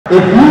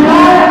If you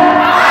want,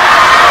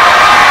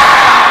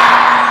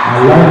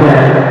 I love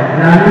that.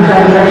 Now I need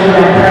y'all to make sure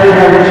I carry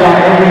that with y'all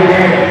every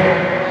day.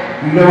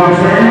 You know what I'm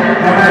saying?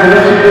 No matter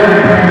what you're doing,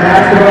 playing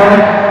basketball,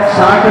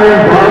 soccer,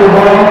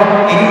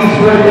 volleyball, any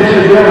sport that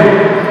you're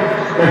doing.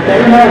 If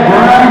they won't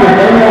grind, if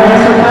they won't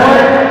hustle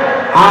for it,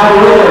 I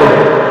will.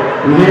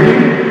 You hear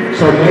me?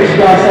 So make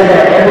sure y'all say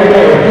that every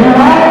day. If you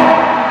want,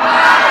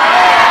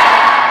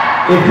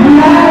 if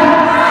you want,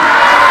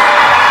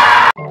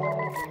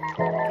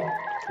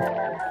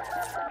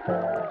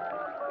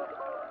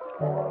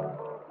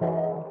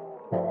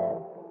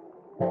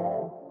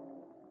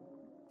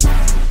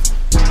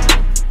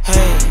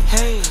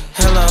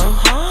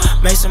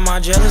 Mason my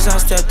jealous, I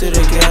step through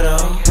the ghetto.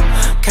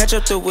 Catch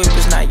up the whip,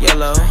 it's not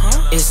yellow,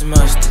 it's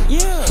mustard.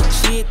 Yeah,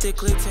 she hit the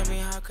click, tell me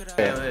how could I.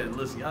 Hey,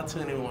 listen, y'all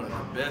tuned in one of the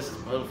best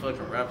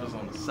motherfucking rappers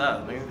on the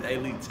South, nigga.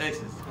 A-League,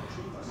 Texas.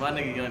 My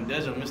nigga Young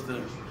Deji,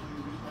 Mr.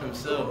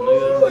 himself,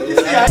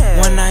 nigga.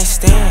 One night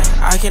stand,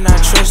 I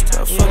cannot trust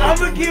her.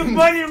 I'ma give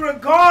money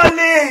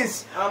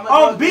regardless.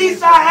 On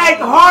beats I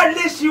act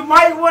heartless, you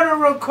might want to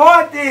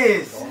record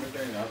this.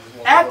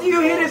 After you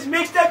hear this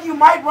mixtape, you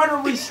might want to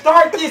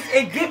restart this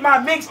and get my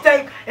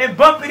mixtape and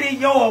bump it in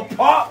your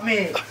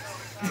apartment.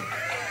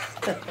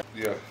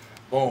 Yeah.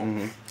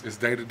 Boom. It's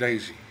Day to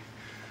Deji.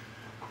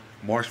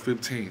 March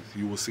 15th,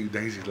 you will see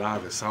Deji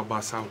live at South by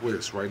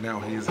Southwest. Right now,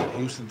 he is in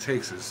Houston,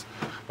 Texas,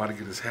 about to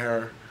get his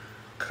hair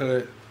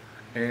cut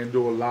and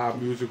do a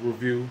live music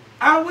review.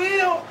 I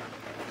will.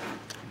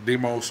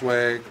 Demo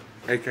Swag,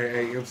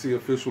 aka MC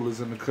Official,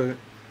 is in the cut.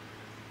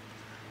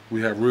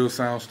 We have Real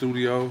Sound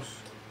Studios.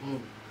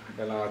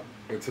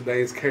 And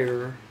today's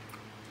caterer,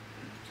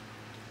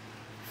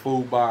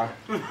 food by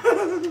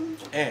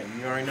Ant,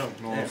 you already know.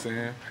 You know what I'm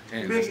saying?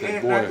 Ant, Big that's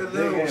Ant, that not boy. the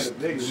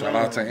little. Shout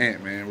out to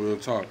Ant, man. Real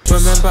talk.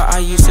 Remember I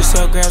used to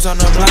sell grams on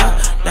the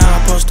block. Now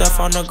I post stuff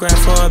on the gram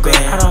for a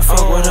band. I don't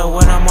fuck with her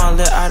when I'm all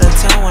lit out of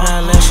town. When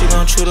I land, she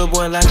gon' treat a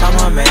boy like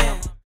I'm a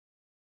man.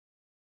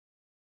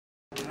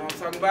 You know what I'm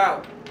talking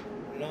about?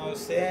 You know what I'm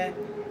saying?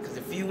 Because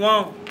if you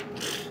won't,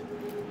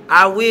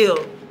 I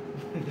will.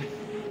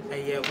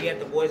 And yeah, we at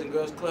the Boys and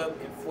Girls Club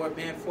in Fort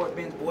Bend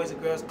Boys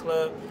and Girls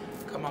Club.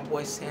 Got my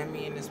boy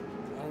Sammy and this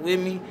with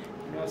me. You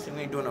know what I'm saying?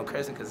 We ain't doing no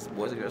cursing because it's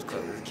Boys and Girls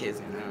Club. It's kids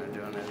and I'm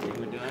doing that.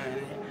 We're doing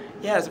it.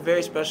 Yeah, it's a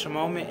very special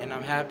moment and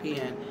I'm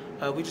happy and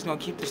we just gonna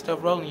keep this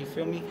stuff rolling. You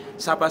feel me?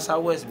 South by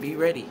Southwest, be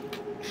ready.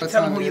 Tell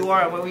them who you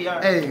are and where we are.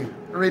 Hey,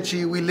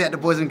 Richie, we lit at the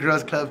Boys and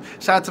Girls Club.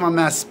 Shout out to my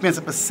man Spencer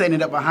for setting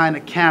it up behind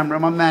the camera.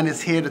 My man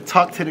is here to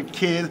talk to the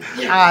kids.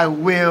 Yeah. I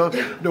will,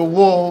 the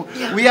wall.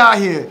 Yeah. We out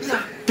here.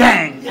 Yeah.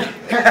 Dang.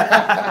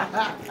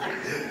 Yeah.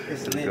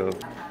 It's lit.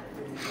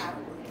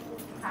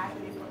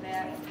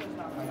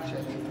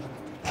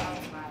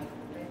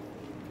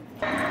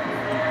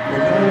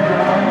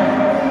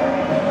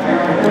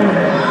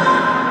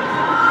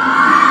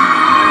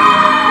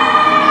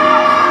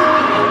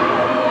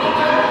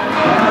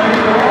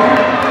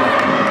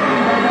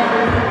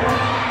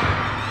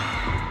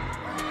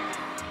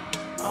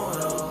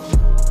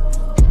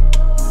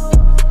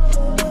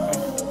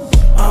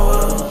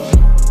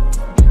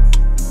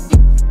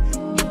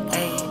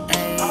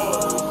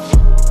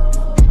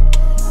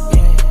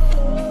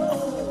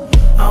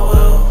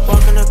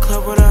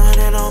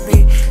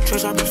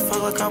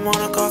 I'm on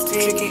a golf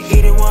team, chicken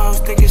eating while I was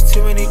thinking it's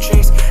too many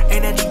drinks.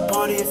 Ain't that you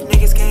party if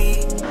niggas can't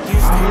eat?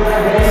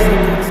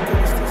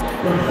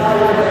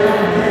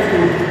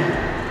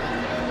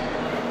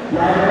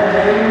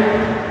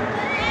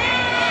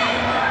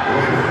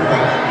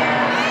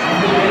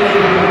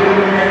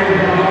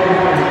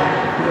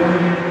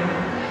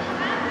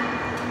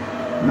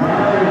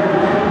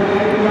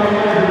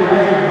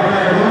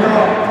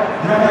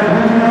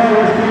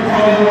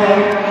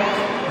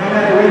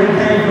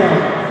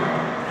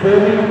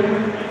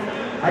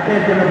 I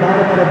came from the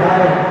bottom of the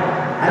bottom.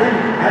 I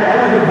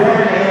wasn't born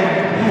in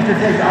Houston,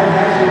 Texas. I was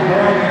actually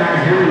born in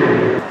Nigeria.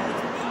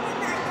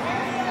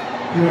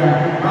 Yeah.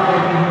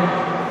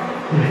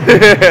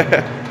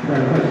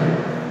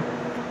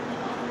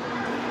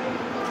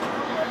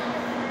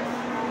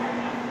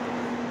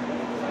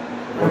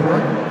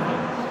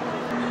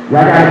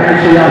 Y'all gotta make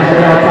sure y'all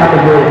stay on top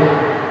of it.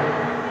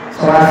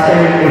 So I say,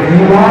 if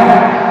you want,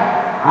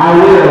 I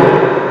will.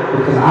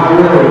 Because I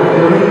will, you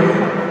feel me?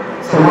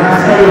 So when I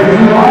say if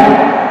you want,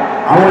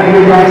 I want to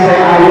hear y'all say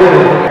I will.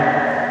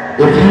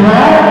 If you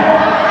want,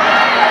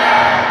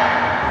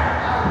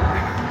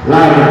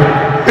 louder.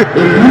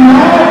 If you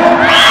want,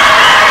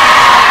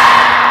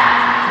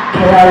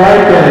 can I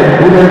like that?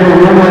 We're going to do it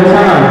one more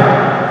time.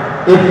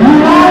 If you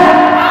want,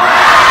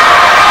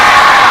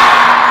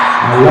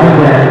 I love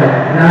that.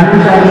 Now I need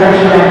y'all to make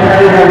sure I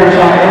carry that with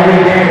y'all every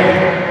day.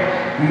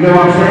 You know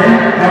what I'm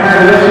saying? No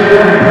matter what you're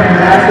doing,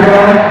 playing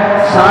basketball,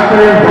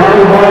 soccer,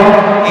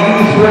 volleyball,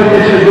 any sport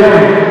that you're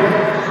doing.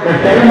 If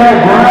they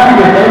won't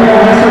grind, if they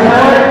won't hustle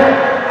for it,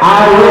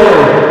 I will.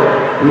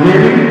 You hear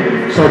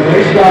me? So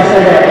make sure y'all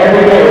say that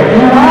every day. If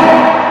you want,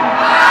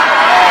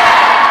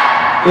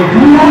 if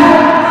you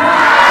want,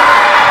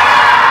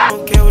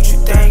 don't care what you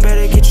think,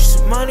 better get you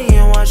some money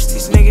and watch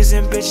these niggas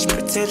and bitches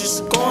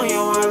pretentious going. on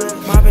your wallet.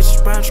 My bitch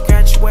is brown, she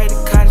graduated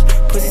college.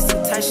 Pussy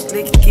so tight, she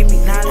lick it, give me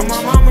knowledge. On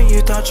my mama,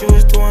 you thought you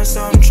was doing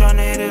something,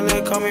 tryna hit it,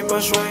 let call me,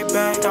 brush right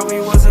back. Thought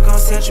we wasn't gon'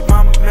 set your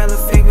mama, middle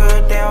finger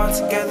a day all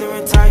together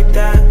and type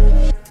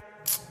that.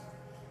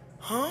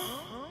 Huh?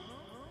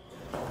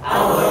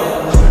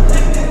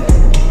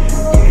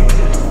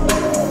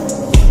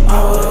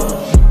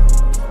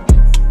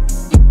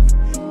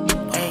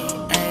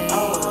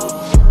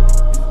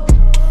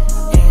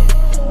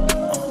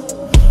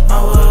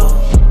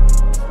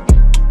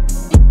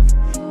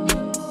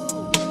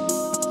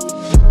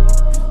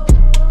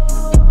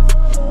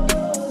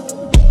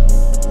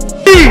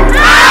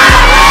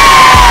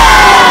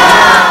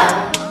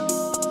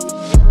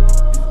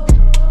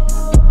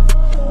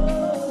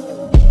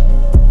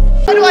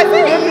 What do I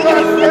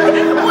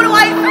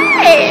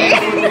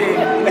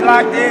say?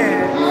 Locked in.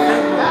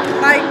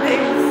 Like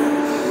this.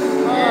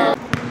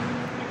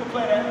 You can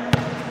play that.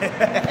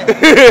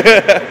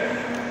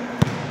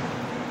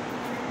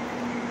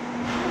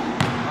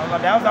 Oh,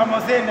 that was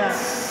almost in now.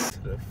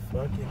 The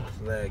fucking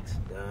flex,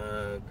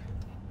 dog.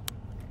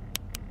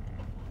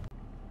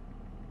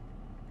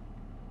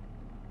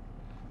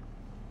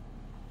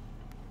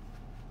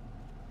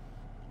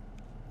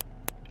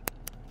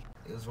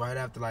 It was right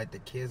after like the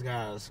kids got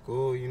out of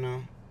school, you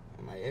know.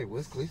 I'm like, hey,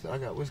 Wiz Khalifa? I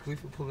got Wiz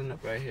Khalifa pulling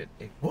up right here.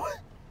 Hey, what?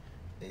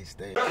 They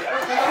stayed. Beat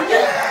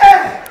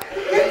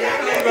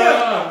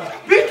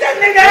that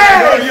nigga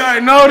ass! You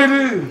already know what it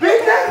is.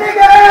 Beat that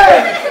nigga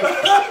ass!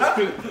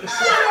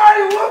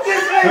 Somebody whoop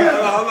this nigga!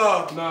 Hold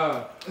on.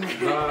 Nah.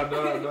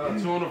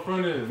 2 on the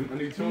front end. I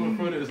need 2 on the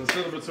front end. It's a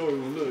celebratory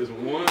one. Look, it's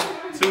 1,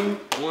 2,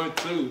 1,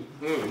 2.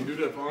 You do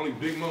that for only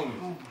big moments.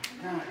 Oh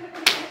my God.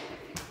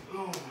 Oh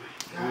my God.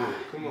 Yeah,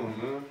 come on,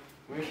 man.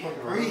 We ain't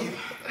fucking Breathe.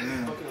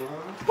 around. Fucking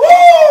around. Woo!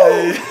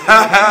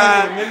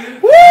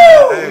 Woo!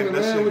 Hey,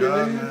 that shit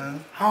God,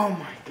 man. Oh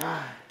my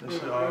God. That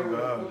shit all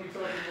God.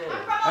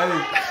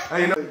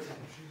 Hey, no.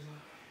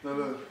 No,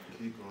 look.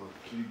 Keep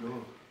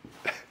going.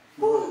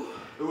 Woo!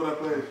 Look what I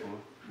played for.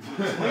 I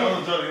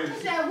was joking.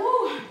 She said, woo.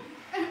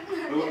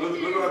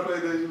 Look what I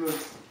played, Deji. Look.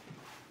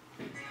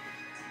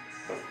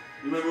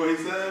 You remember what he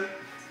said?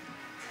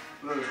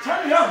 Look. Turn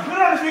it up. Put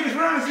it on the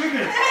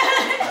speakers.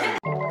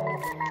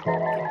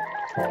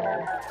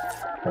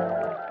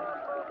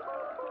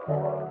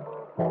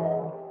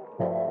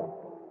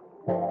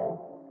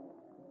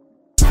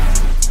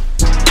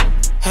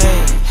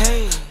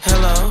 Hey,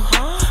 hello.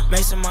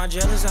 Mason, my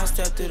jealous, I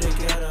step through the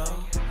ghetto.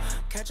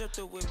 Catch up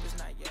the whip, it's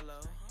not yellow.